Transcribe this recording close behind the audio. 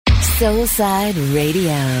Soulside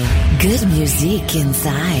Radio. Good music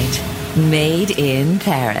inside. Made in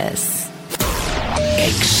Paris.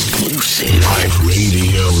 Exclusive live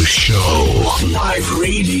radio show. Live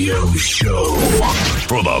radio show.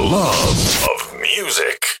 For the love of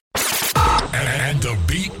music. And the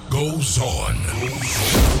beat goes on.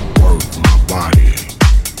 Work my body.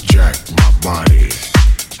 Jack my body.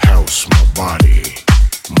 House my body.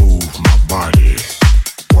 Move my body.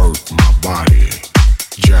 Work my body.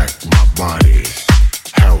 Jack my body,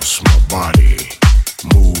 house my body,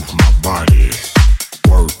 move my body,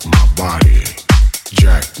 work my body,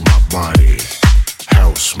 jack my body,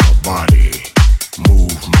 house my body,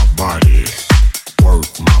 move my body,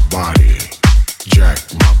 work my body, jack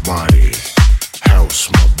my body, house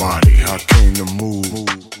my body. I came to move.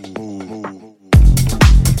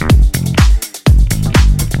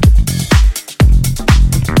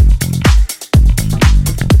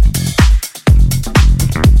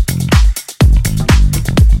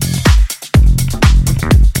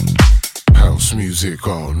 Music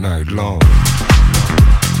all night long.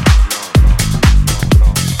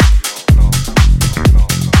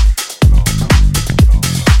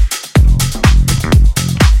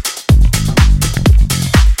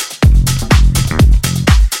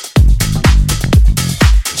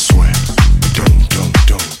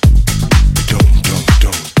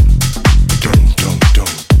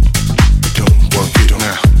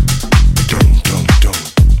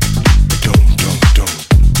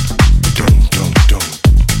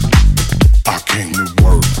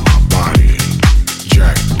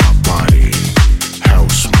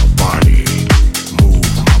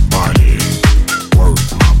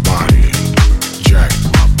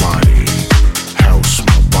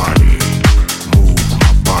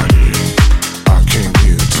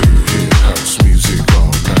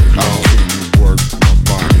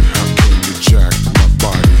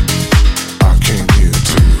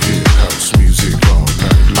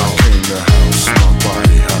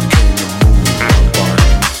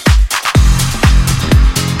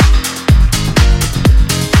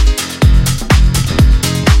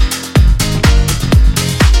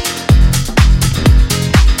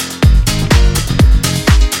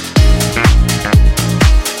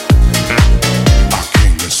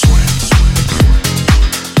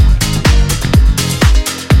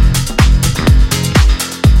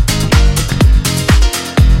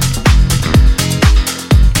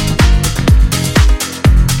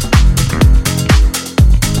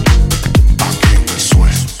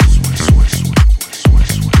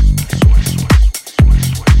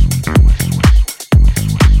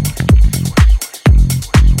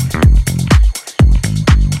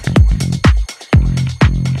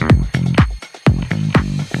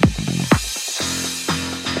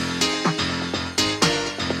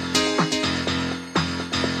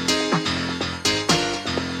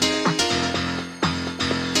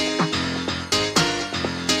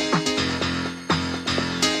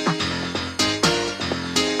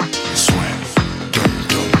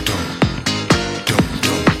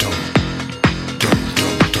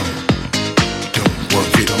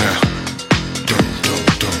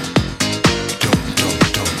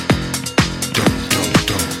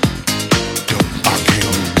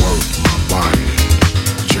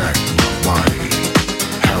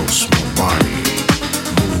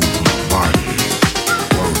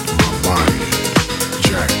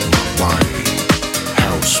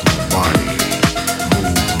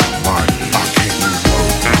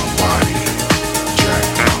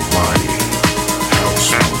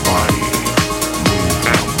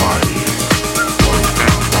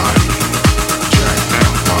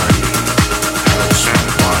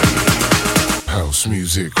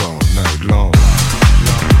 Music all night long.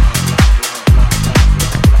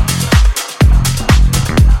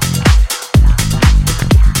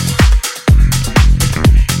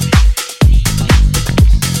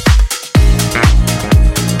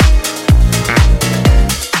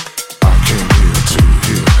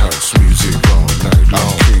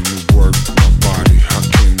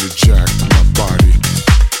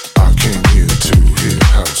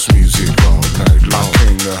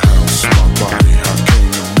 House my body, I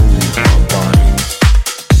came to move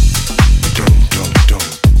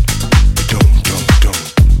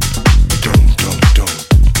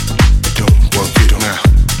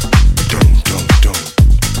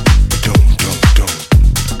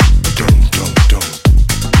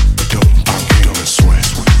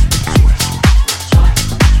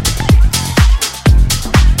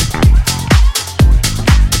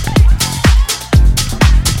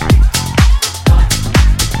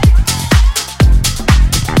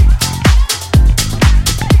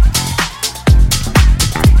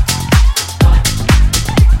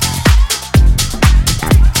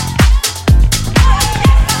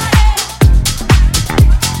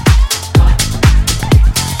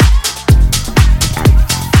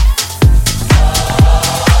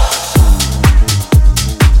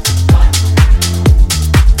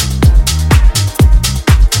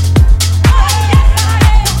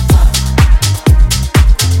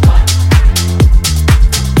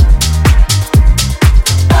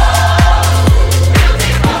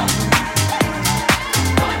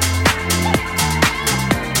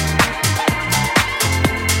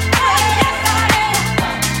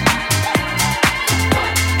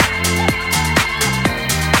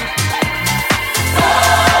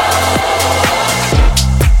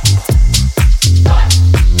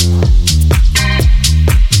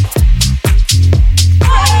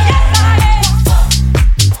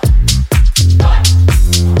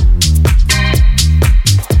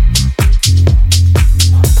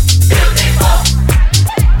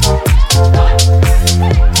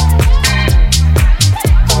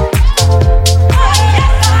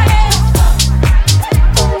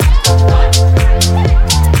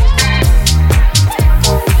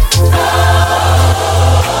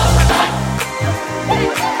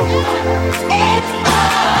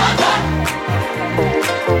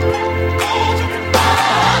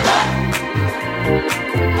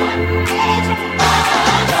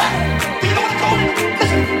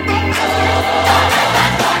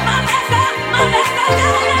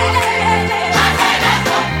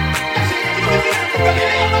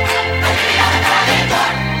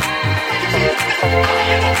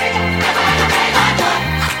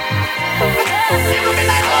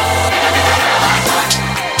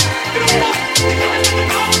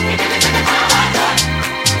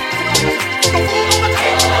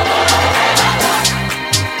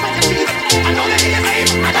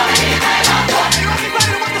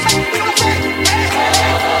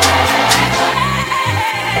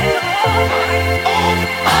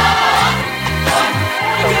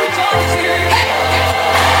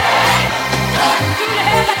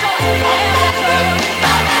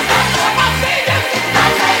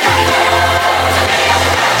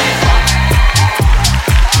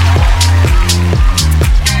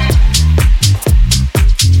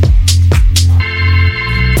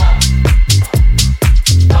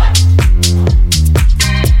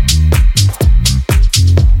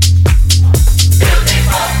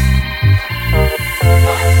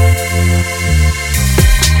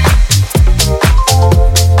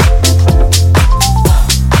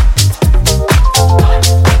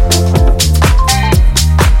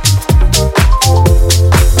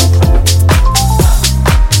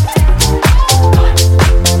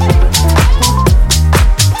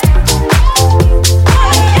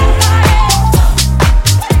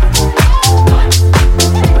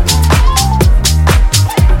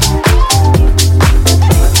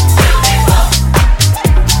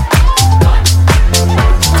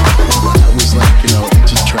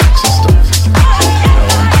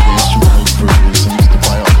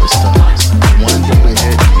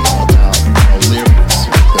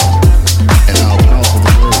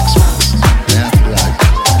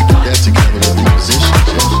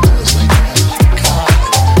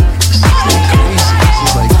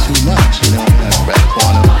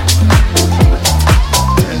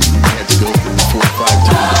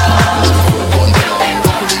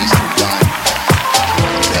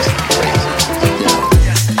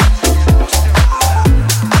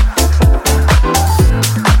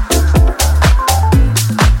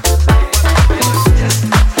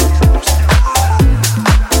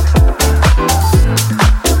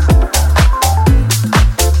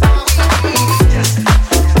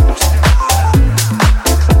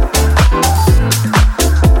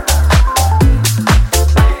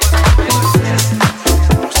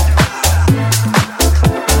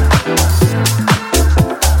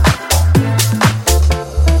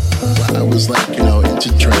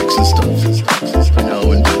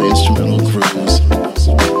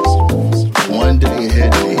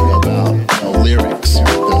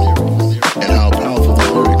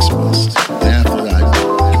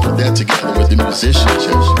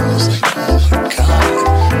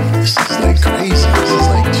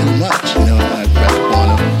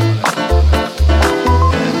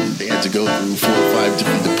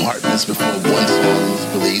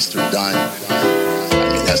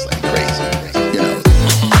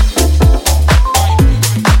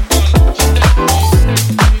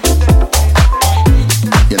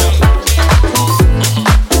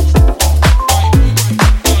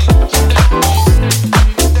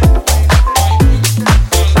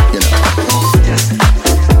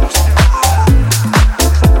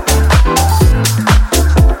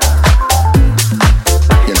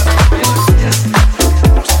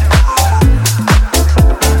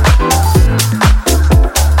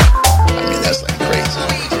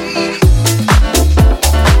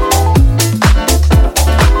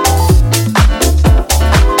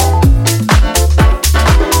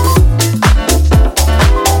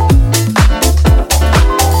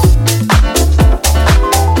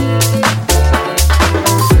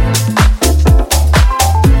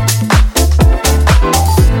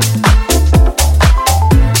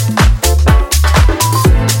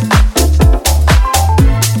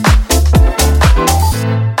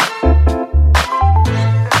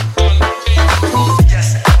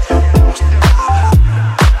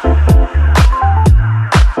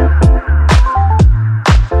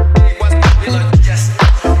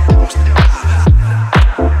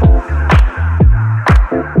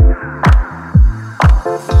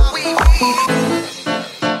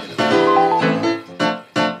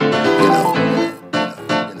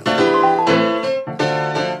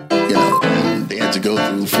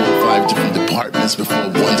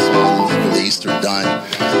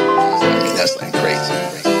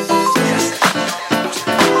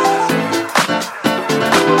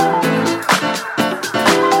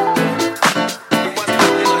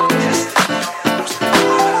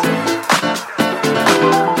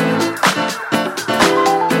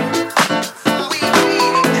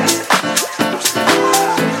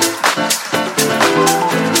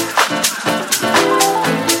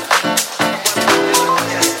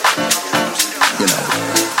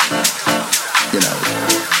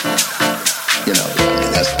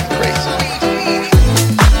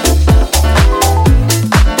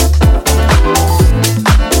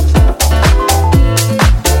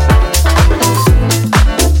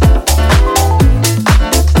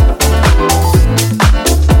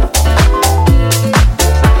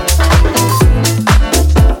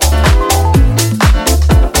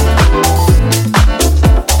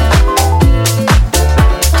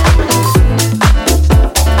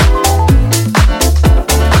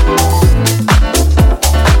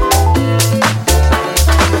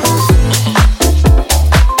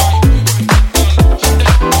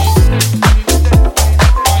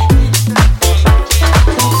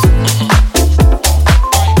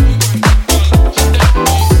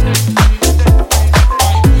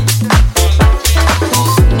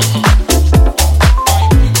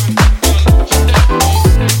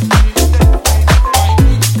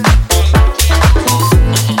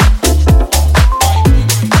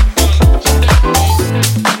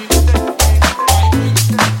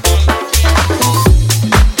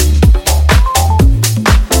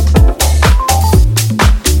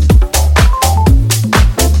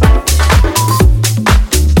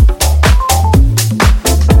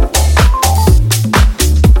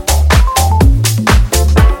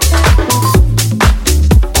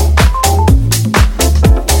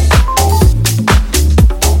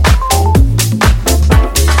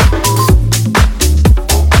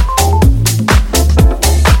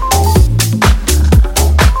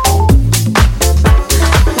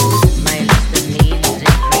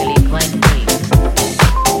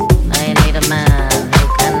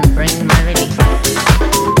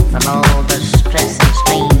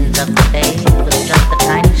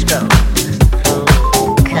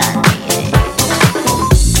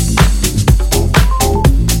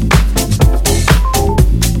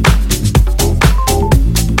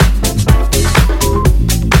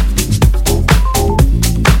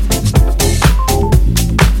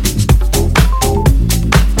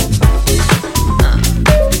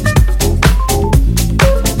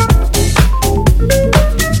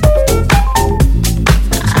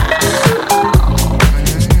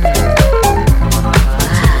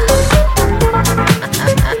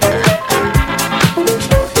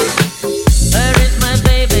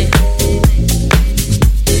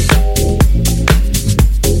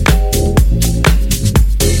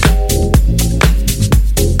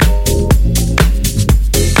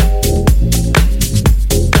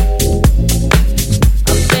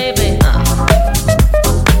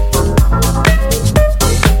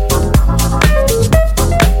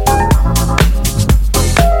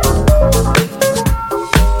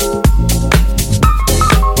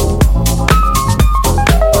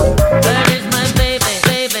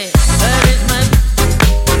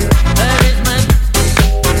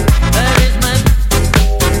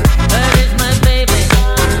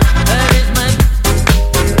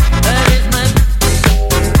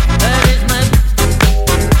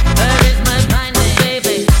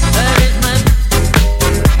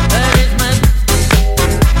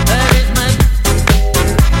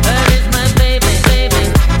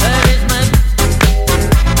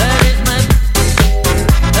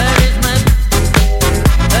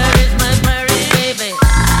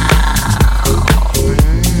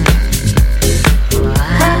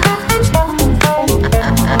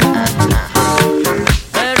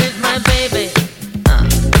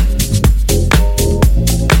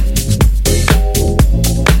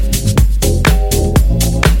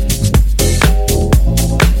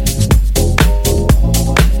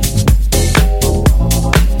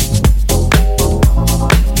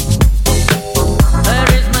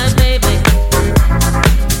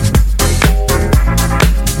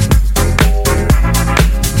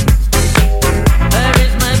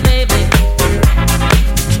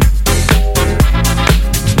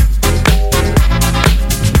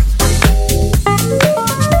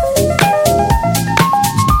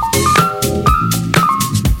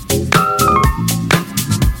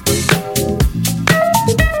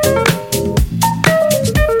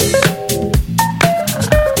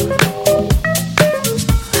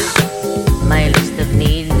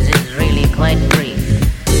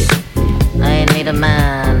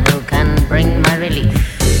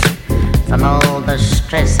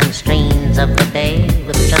of the day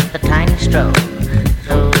with just a tiny stroke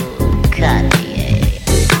through Cartier.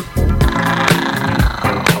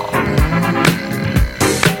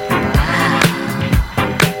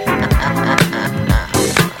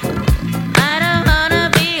 I don't wanna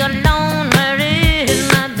be alone, where is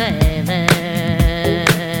my baby?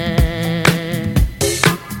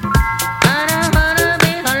 I don't wanna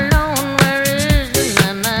be alone, where is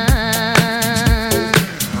my mind?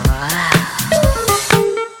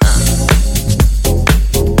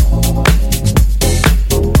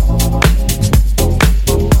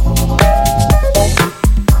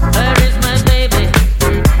 Where is my baby?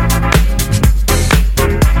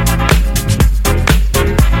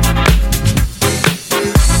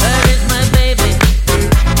 Where is my baby?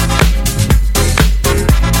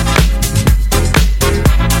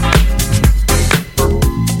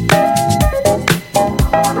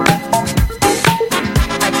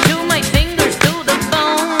 I chew my fingers to the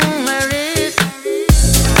bone. Where is?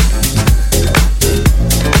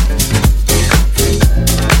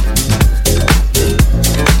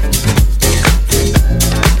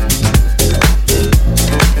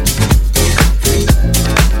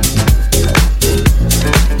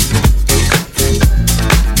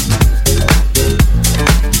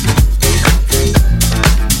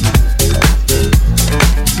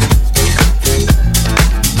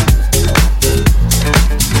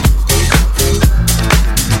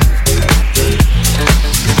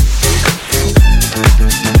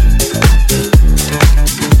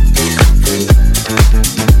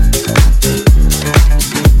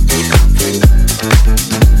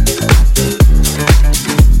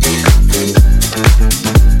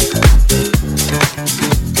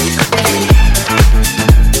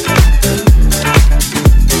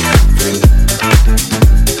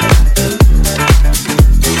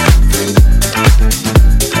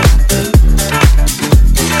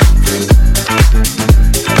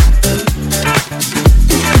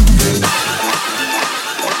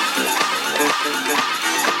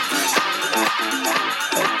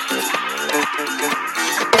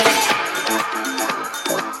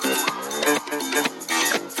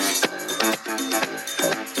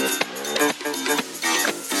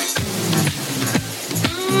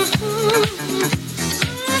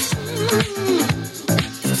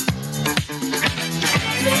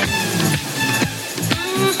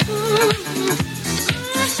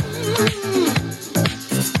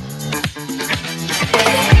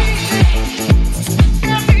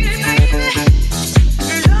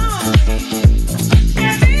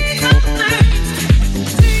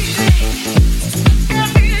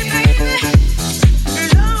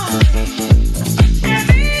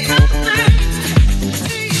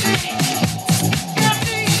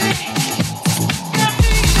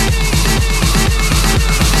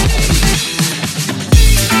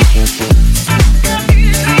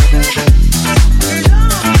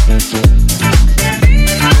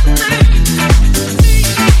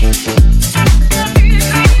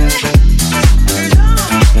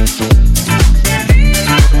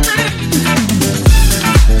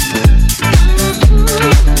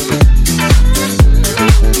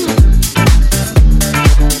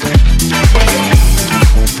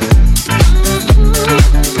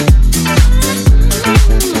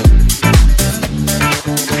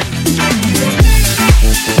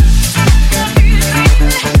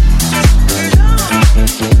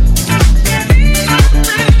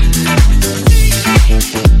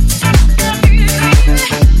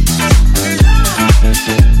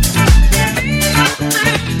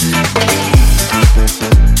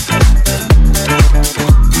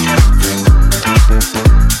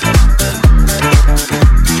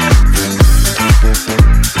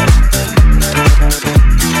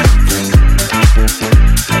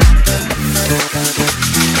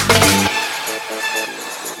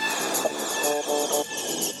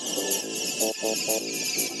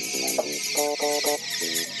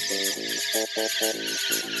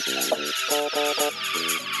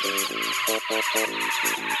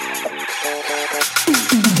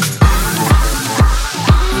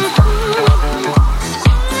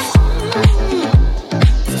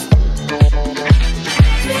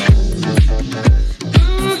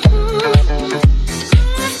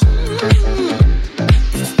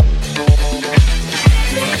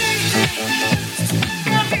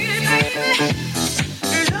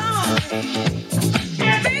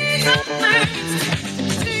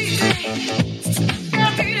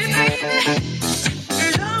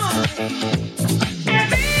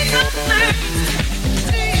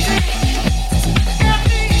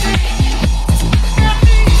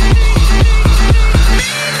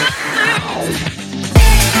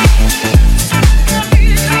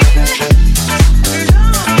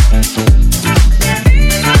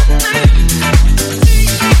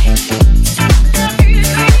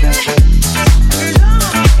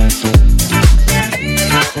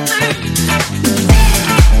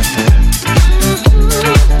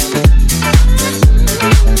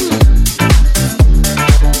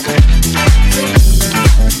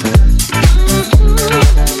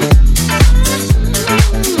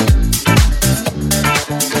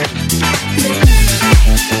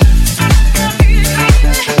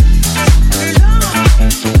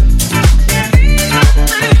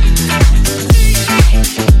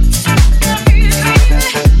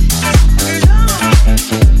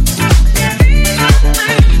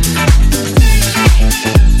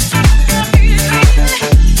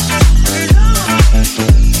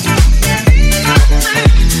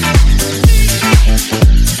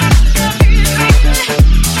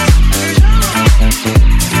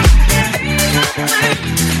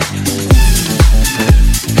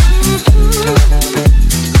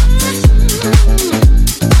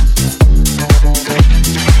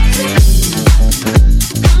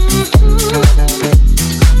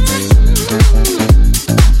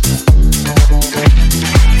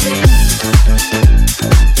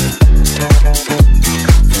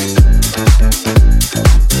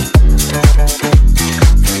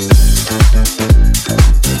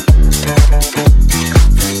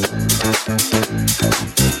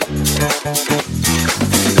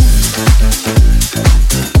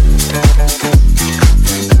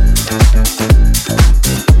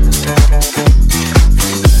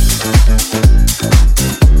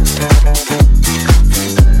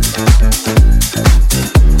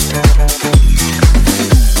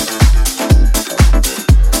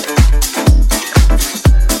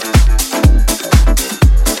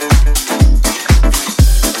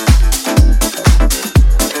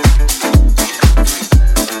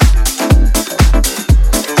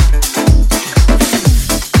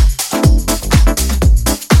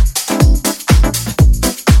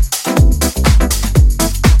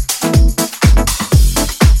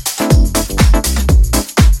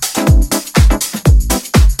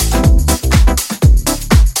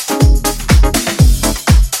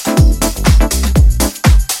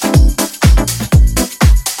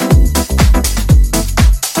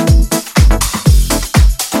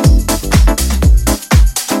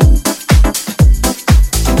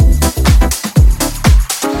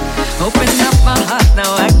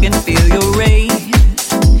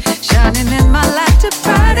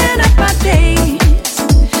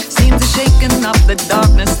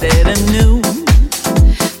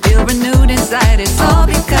 inside, it's all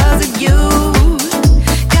because of you.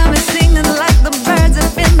 Got me singing like the birds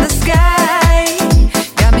up in the sky.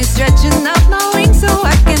 Got me stretching out my wings so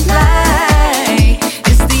I can fly.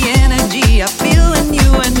 It's the energy I feel when you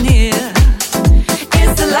are near.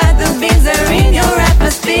 It's the light that beams are in your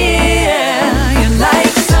atmosphere. You're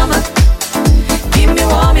like summer, keep me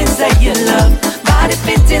warm inside your love. Body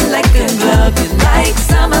fitting like a glove. You're like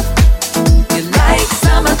summer, you're like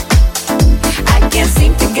summer. I can't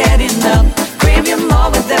seem to get enough. Crave you more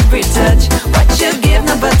with every touch. What you give,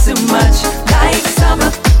 no but too much. Like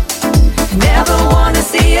summer, never wanna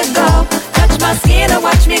see you go. Touch my skin and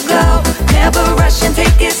watch me glow. Never rush and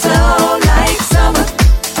take it slow. Like summer,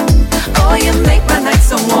 oh you make my night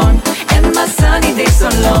so warm and my sunny days so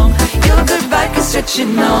long. Your goodbye is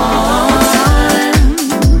stretching on.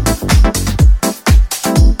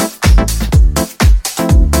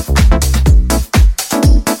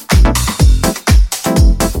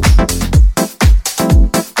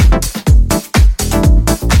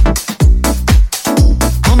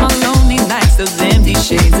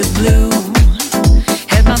 Shades of blue.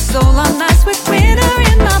 Had my soul on ice with winter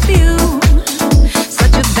in my view.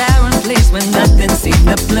 Such a barren place when nothing seemed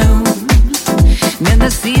to bloom. Then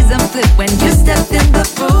the season flipped when you stepped in the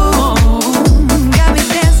room. Got me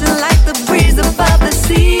dancing like the breeze above the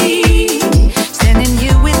sea. Standing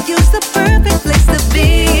here with you's the perfect place to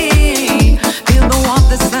be. Feel the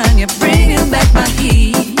warmth of the sun, you're bringing back my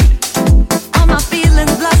heat. All my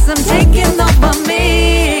feelings blossom, taking over me.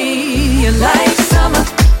 You're like summer,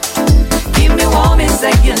 keep me warm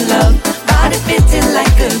inside your love. Body fitting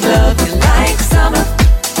like a glove. You like summer,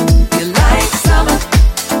 you like summer.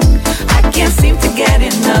 I can't seem to get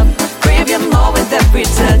enough. Crave you more with every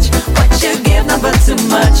touch. What you give, no but too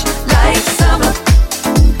much. Like summer,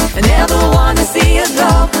 I never wanna see you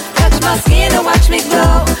go. Touch my skin and watch me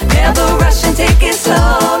glow. Never rush and take it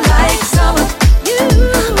slow. Like summer,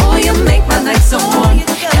 oh you make my night so warm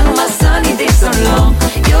and my sunny days so long.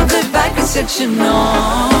 Your goodbye can set you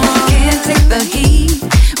on. Can't take the heat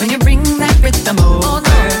when you bring that rhythm over.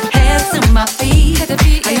 Head to my feet,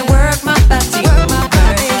 how you work my body over.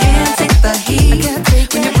 Can't take the heat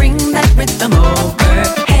when you bring that rhythm over.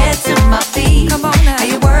 Head to my feet, how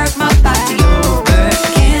you work my body over.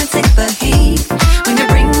 Can't take the heat when you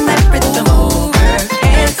bring that rhythm over.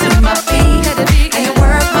 Head to my feet, how you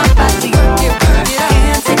work my body over.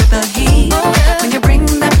 Can't take the heat when you bring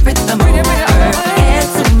that rhythm over. Head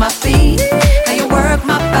to my feet, how you work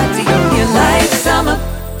my body. You like summer,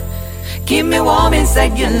 keep me warm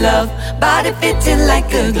inside your love. Body fitting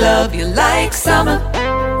like a glove. You like summer,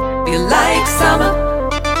 you like summer.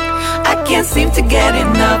 I can't seem to get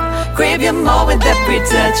enough. Crave you more with every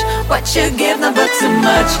touch. What you give, no but too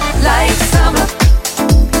much. Like summer,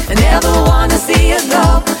 I never wanna see you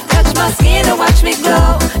go. Touch my skin and watch me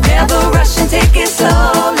glow. Never rush and take it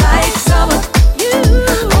slow. Like summer,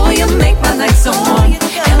 oh you make my night so warm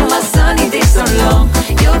and my sunny days so long.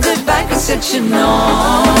 Your goodbye can set you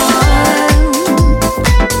on.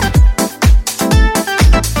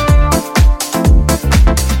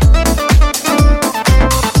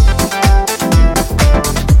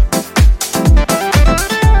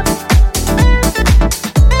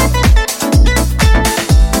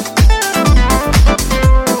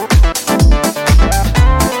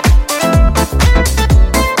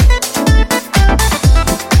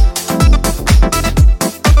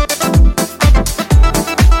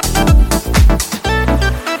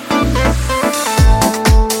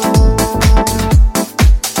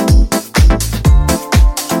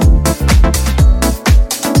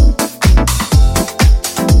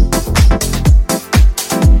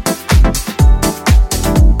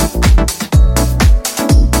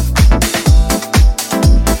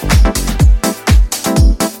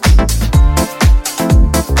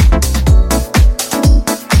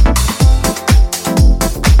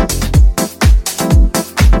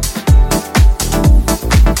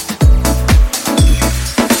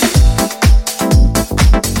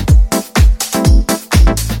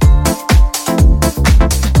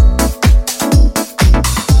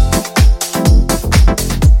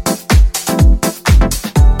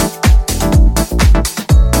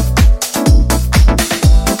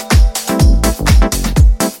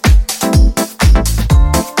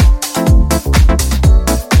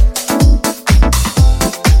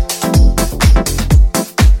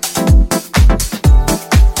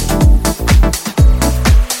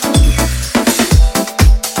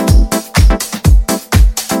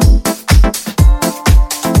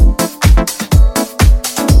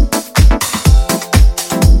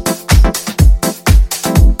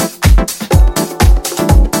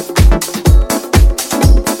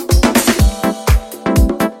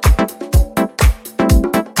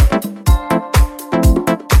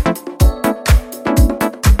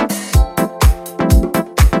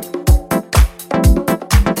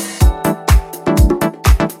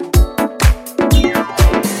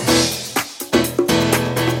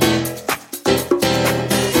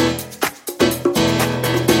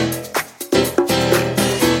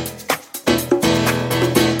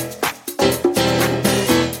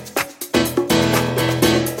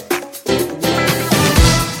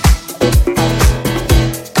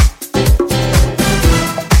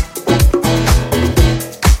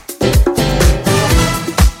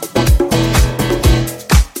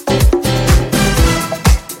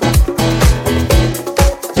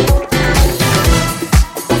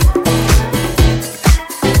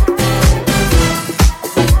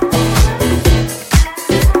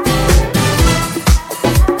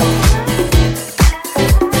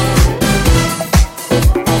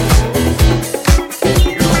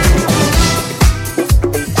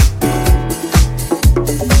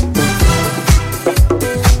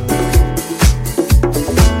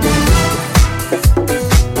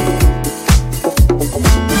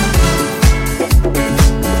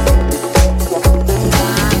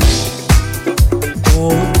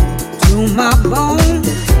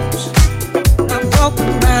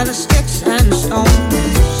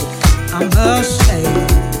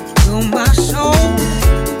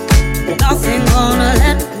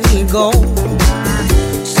 go.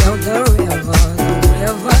 So the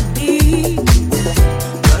river deep,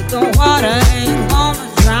 but the water ain't gonna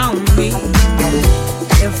drown me.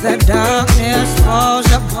 If the darkness falls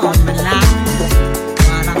upon me now,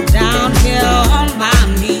 while I'm down here on my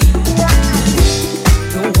knees,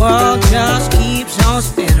 the world just keeps on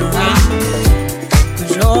spinning around.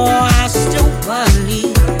 'Cause I still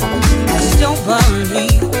believe, I still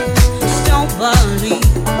believe, still believe,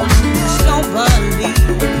 still believe,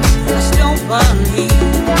 I still believe,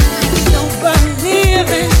 still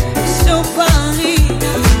believing, still believe,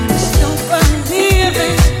 still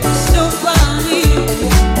believing, still believe,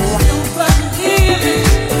 still believing,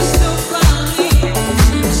 still believe,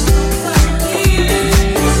 still believing,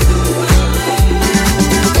 still believe.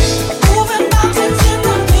 Moving mountains in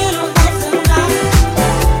the middle of the night,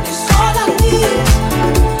 it's all I need,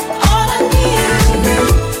 all I need.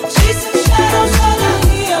 Chasing shadows all I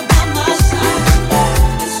hear by my side,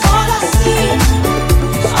 it's all I see,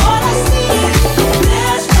 it's all I see.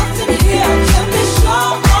 There's nothing here, can be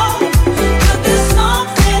strong, but there's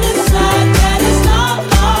something inside that is not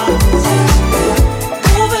lost.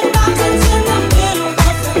 Moving mountains in the middle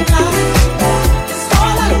of the night, it's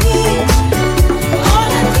all I need, all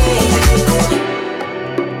I need.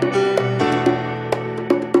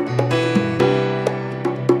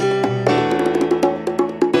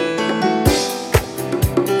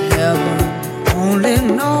 Heaven only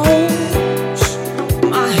knows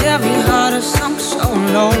my heavy heart has sunk so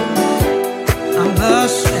low. I'm a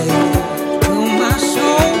slave to my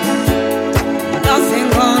soul, nothing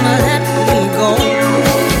gonna let me go.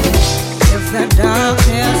 If the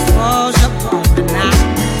darkness falls upon me now,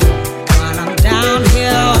 while I'm down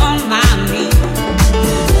here on my knees,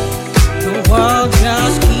 the world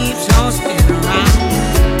just keeps on spinning around.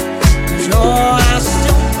 'Cause I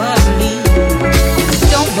still believe,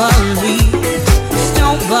 still believe,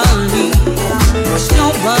 still believe,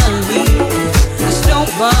 still believe, still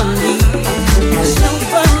believe, still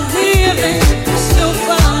believing, still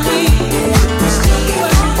believe, still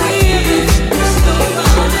believing, still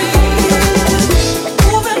believe.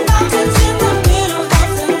 Moving mountains in the middle of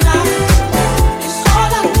the night, it's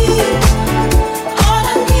all I need, all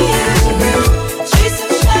I need.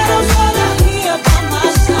 Chasing shadows all I hear by my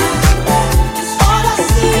side, it's all I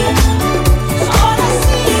see, it's all I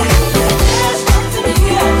see. There's nothing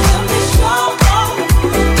here, can be strong,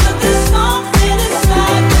 but there's something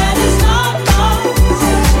inside that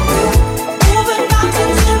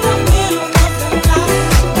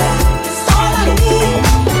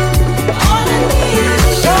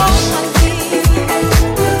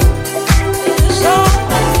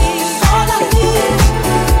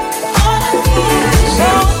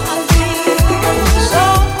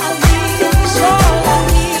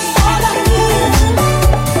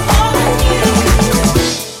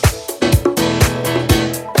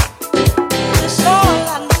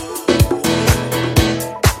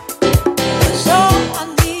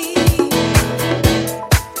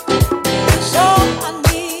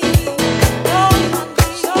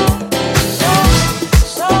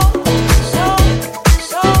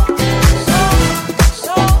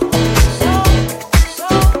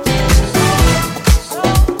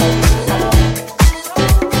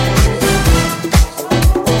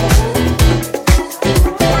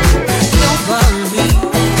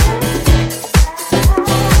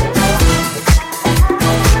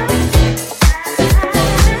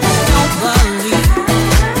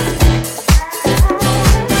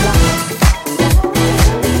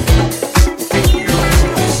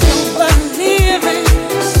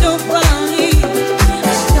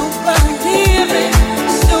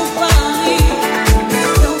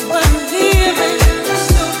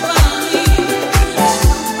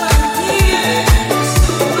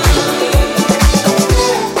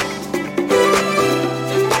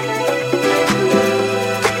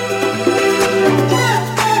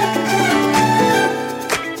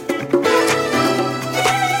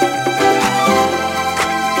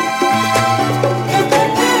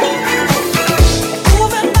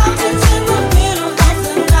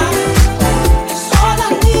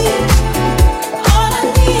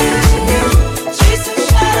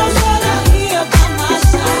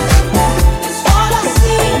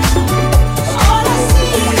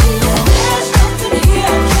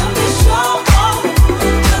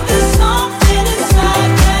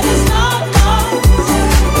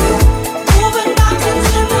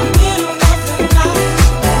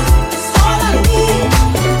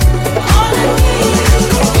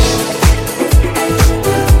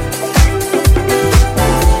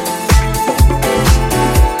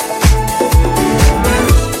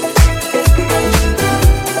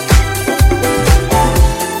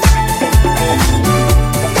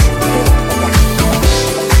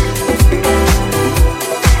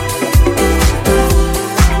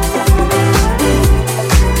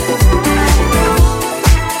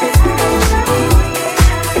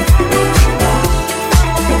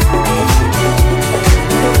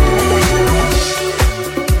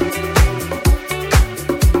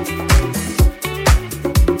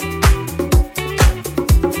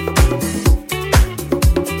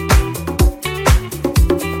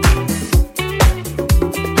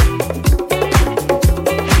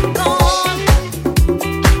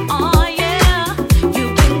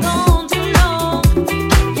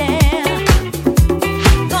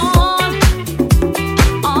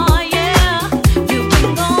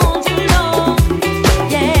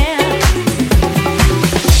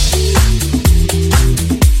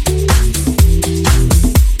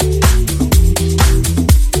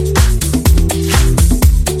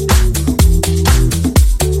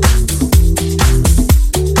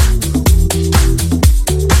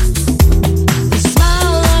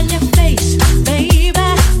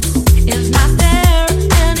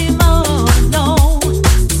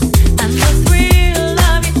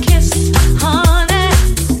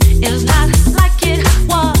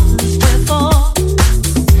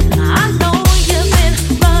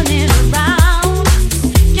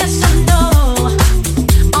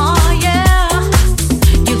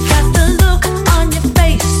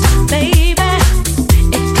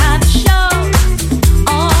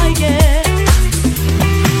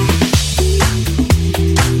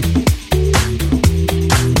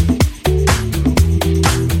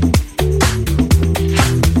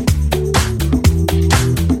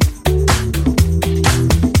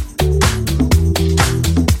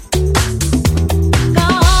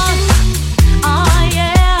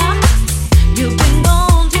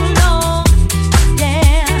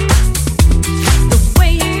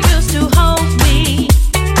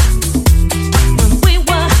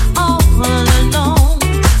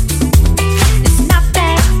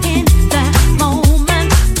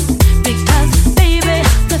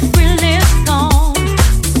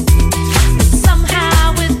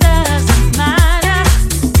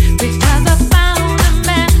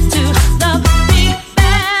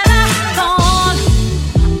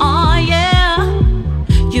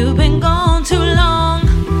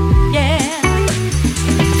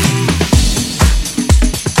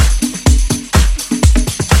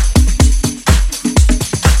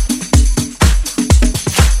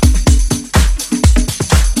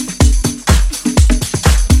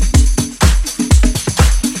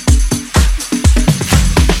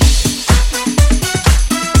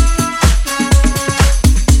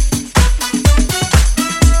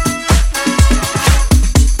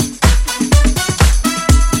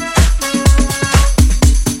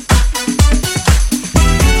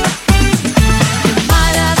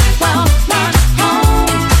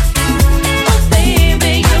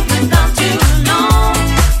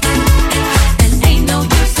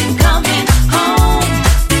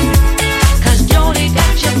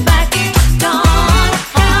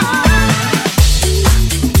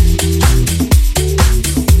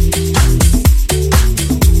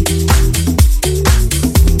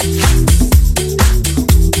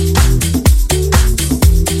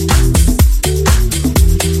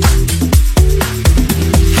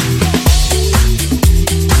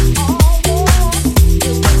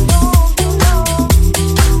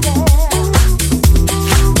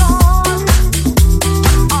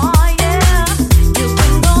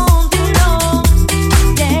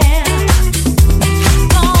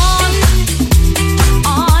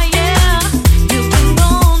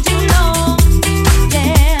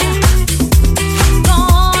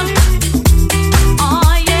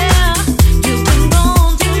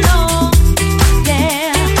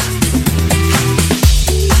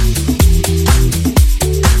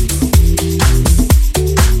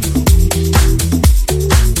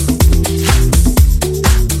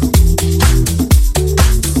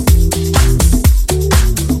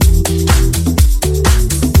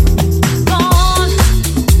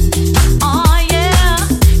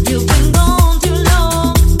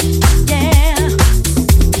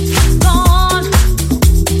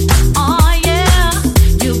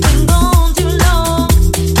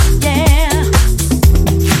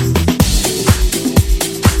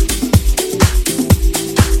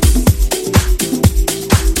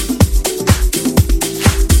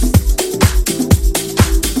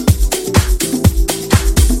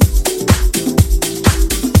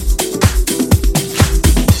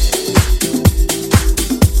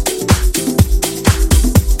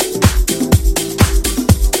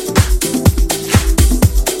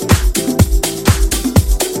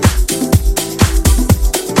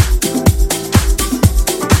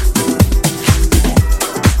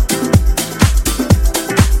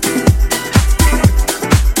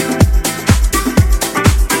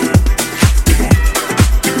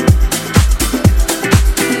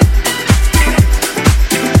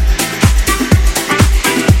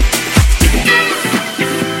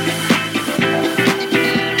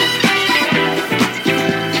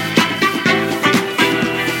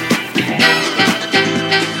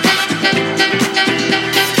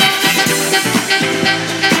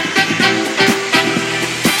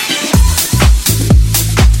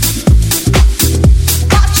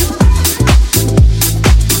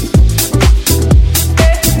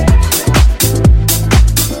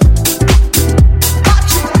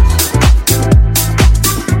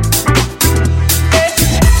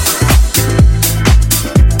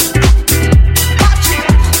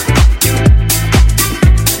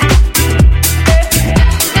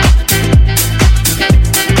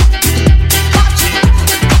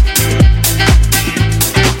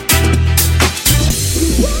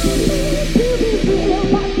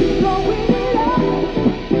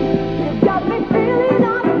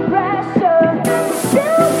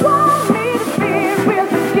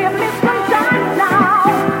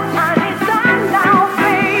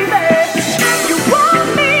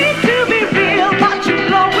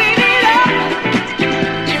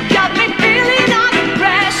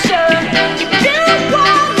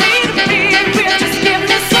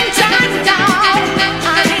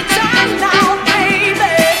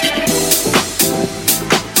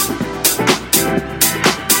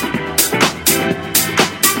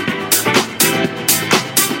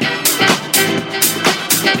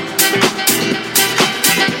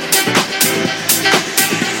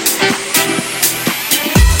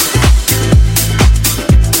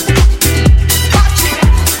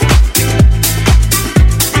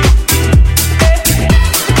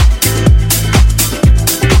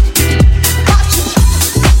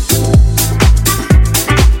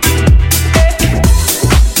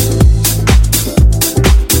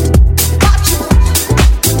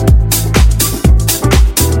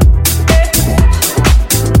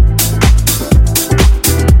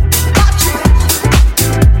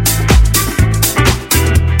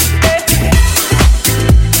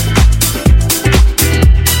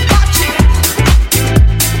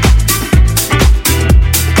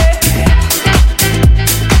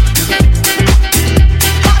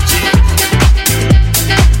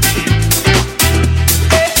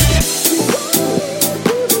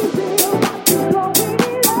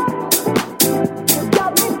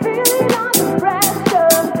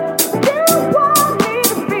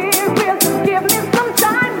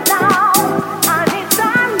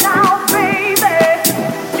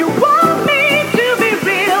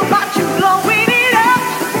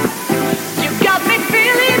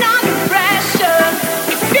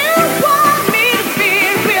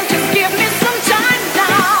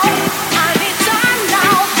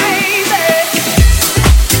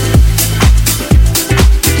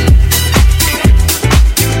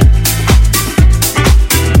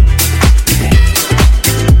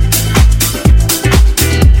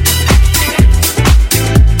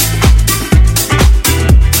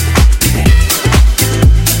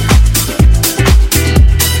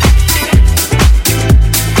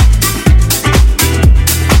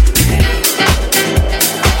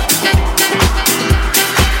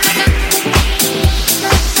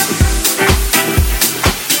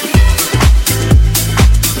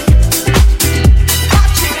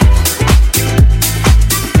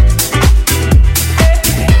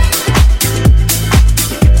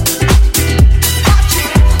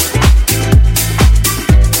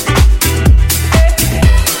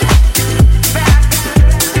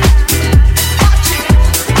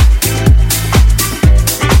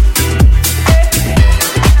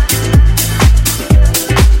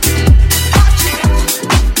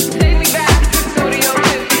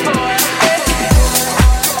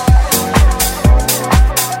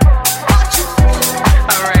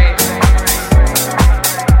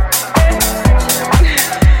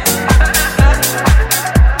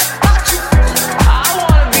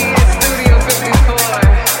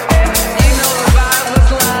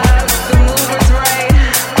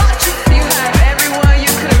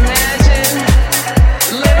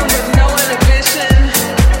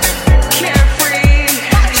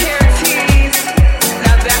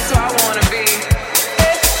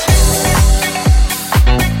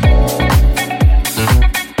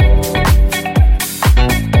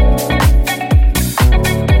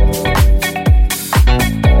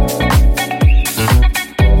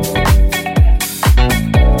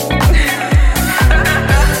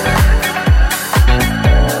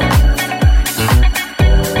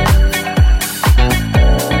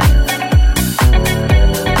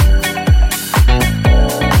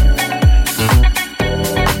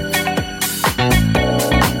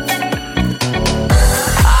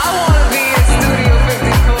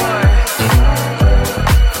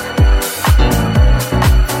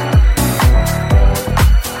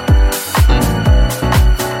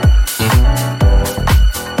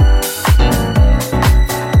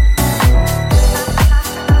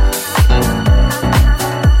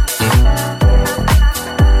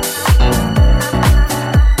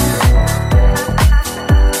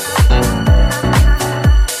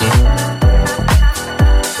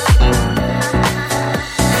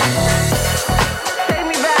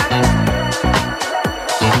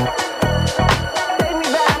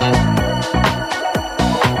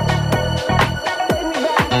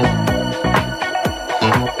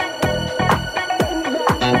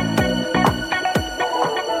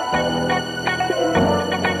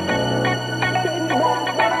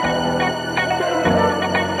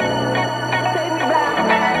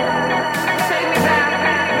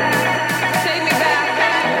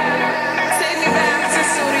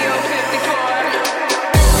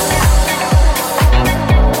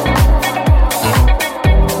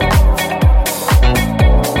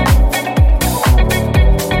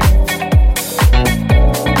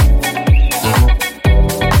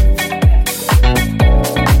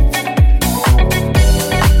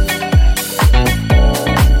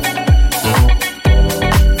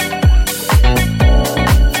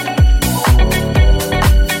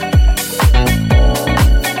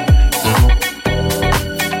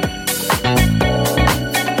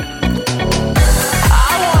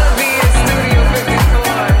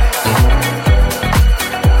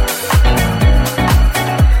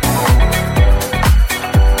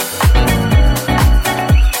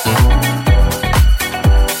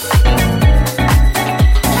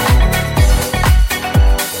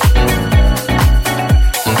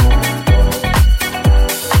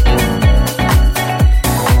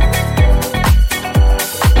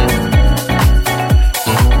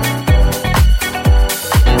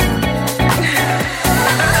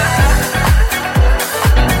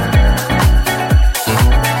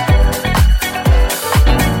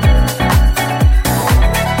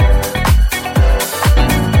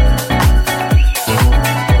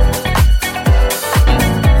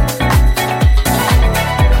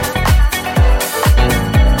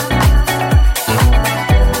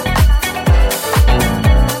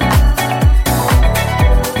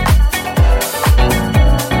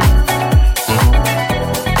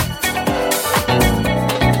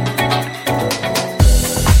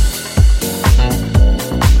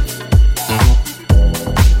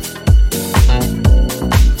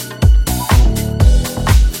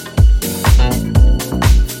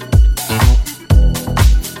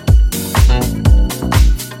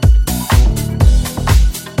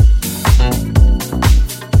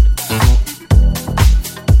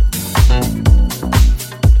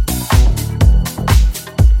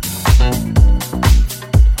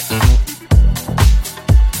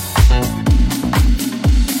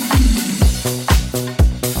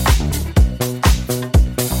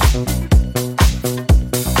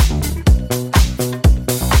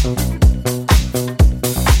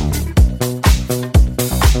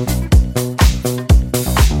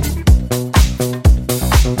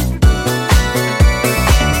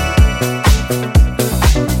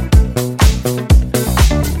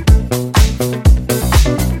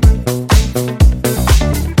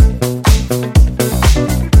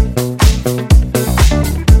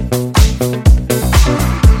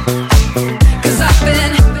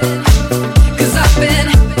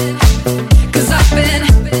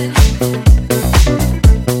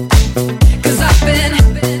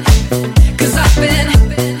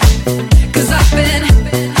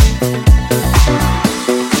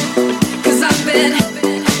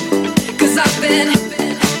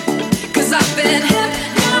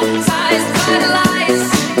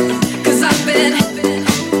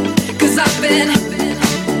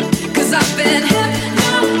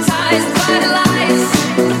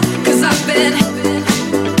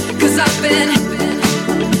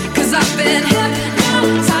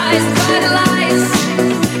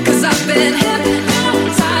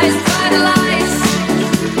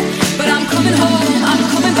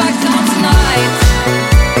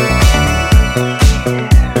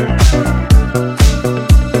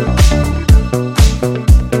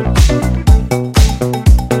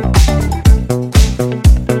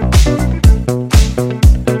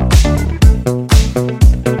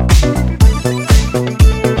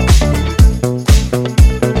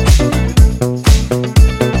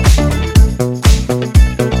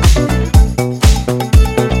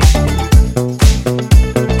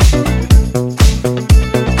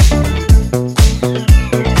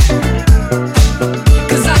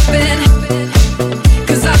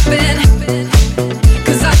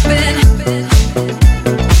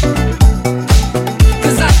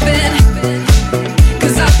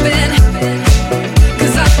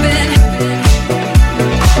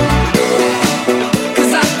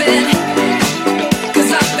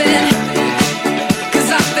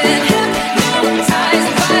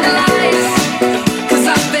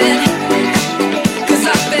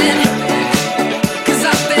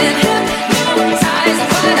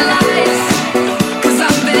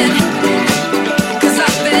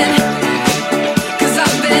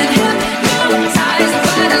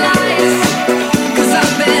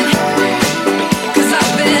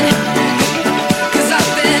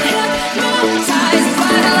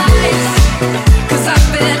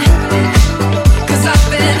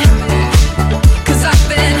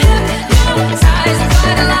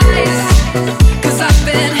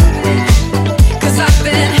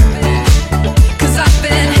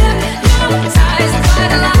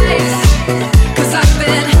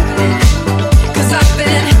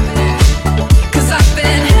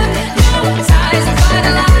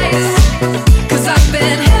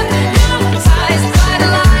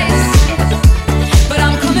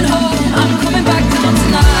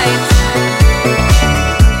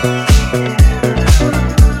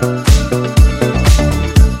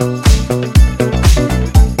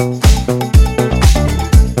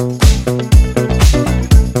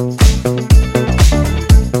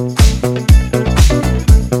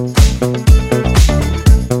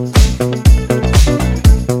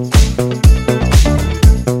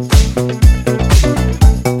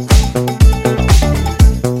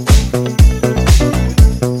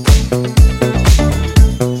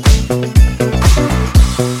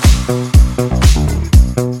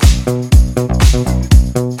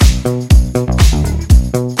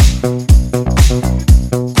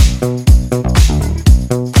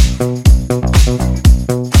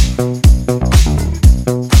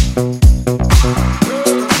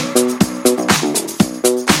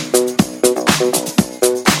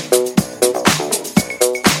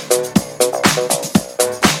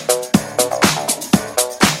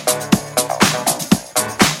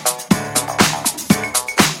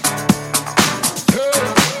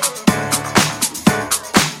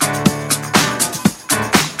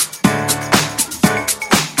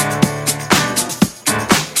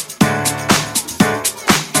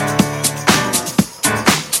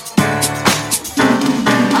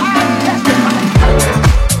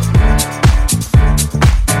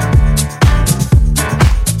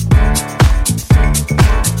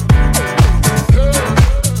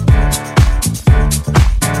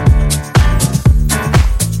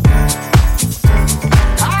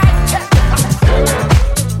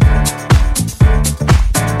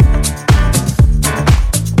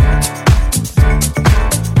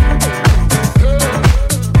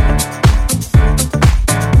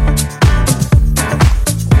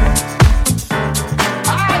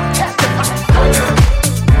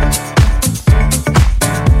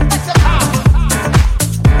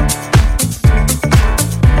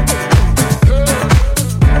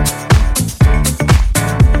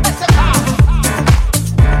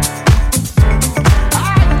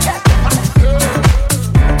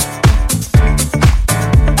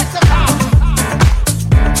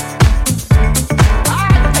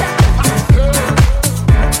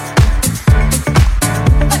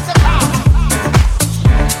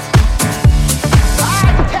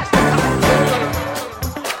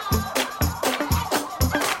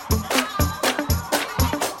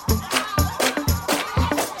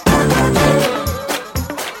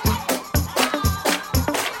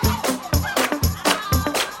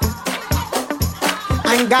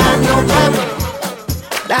got no drama,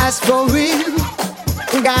 that's for real.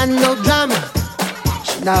 Ain't got no drama,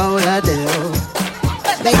 she know the deal.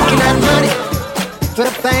 Making that money for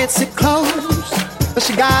the fancy clothes, but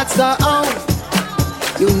she got her own,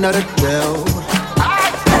 you know the drill.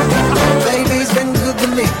 Baby's been good to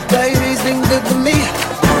me, baby's been good to me.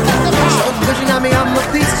 So good you know me, I'm a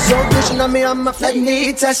piece, so good you know me, I'm a let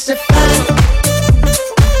me testify.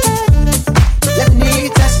 Let me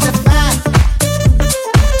testify,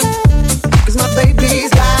 'cause my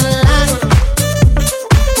baby's got a line.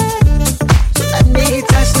 So let me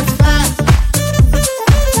testify.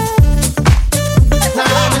 Na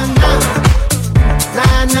na na, na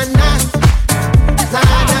na na, na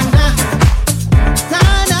na na, na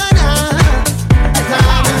na na, na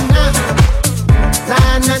na na, na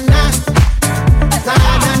na na, na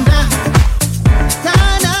na na, na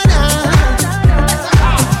na na.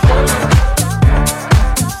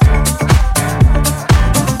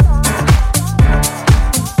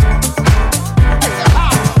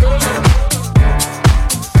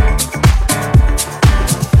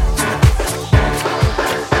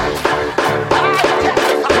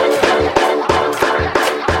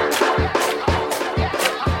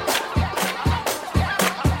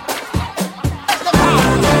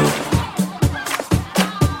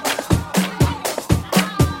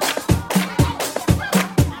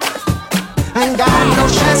 Ain't got no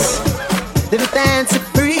stress, living fancy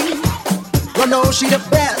free. I know she the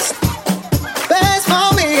best, best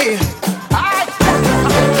for me.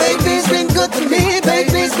 Baby's been good to me,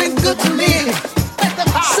 baby's been good to me.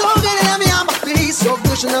 So good to me on my feet, so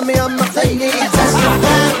good to me on my feet. Let me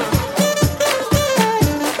testify,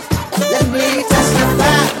 let me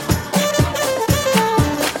testify,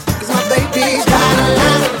 'cause my baby's got a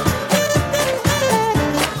line.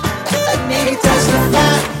 Let me testify.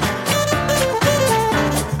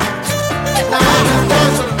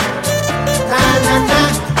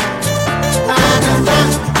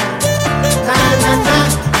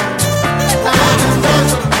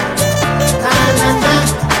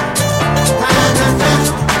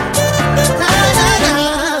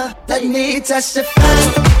 Let me testify.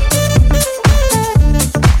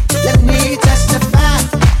 Let me testify,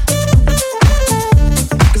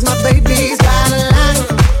 'cause my baby's got a line.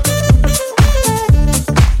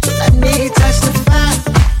 Let me testify.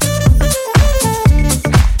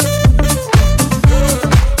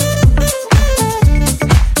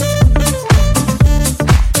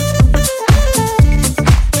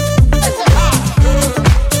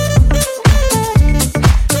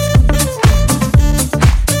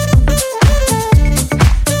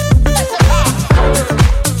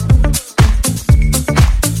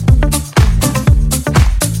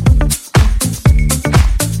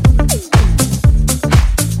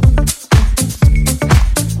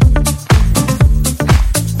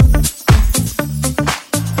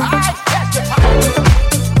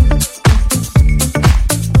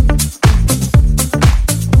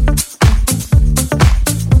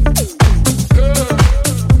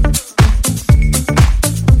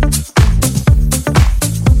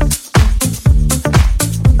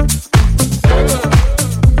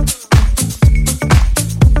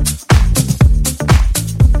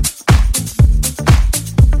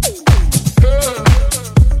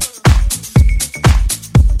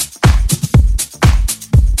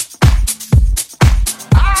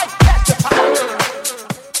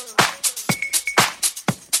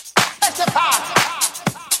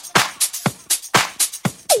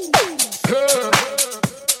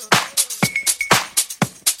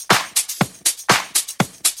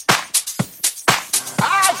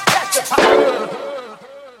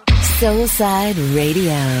 Soulside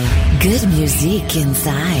Radio. Good music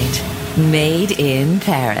inside. Made in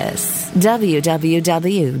Paris.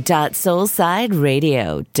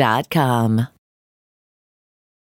 www.soulsideradio.com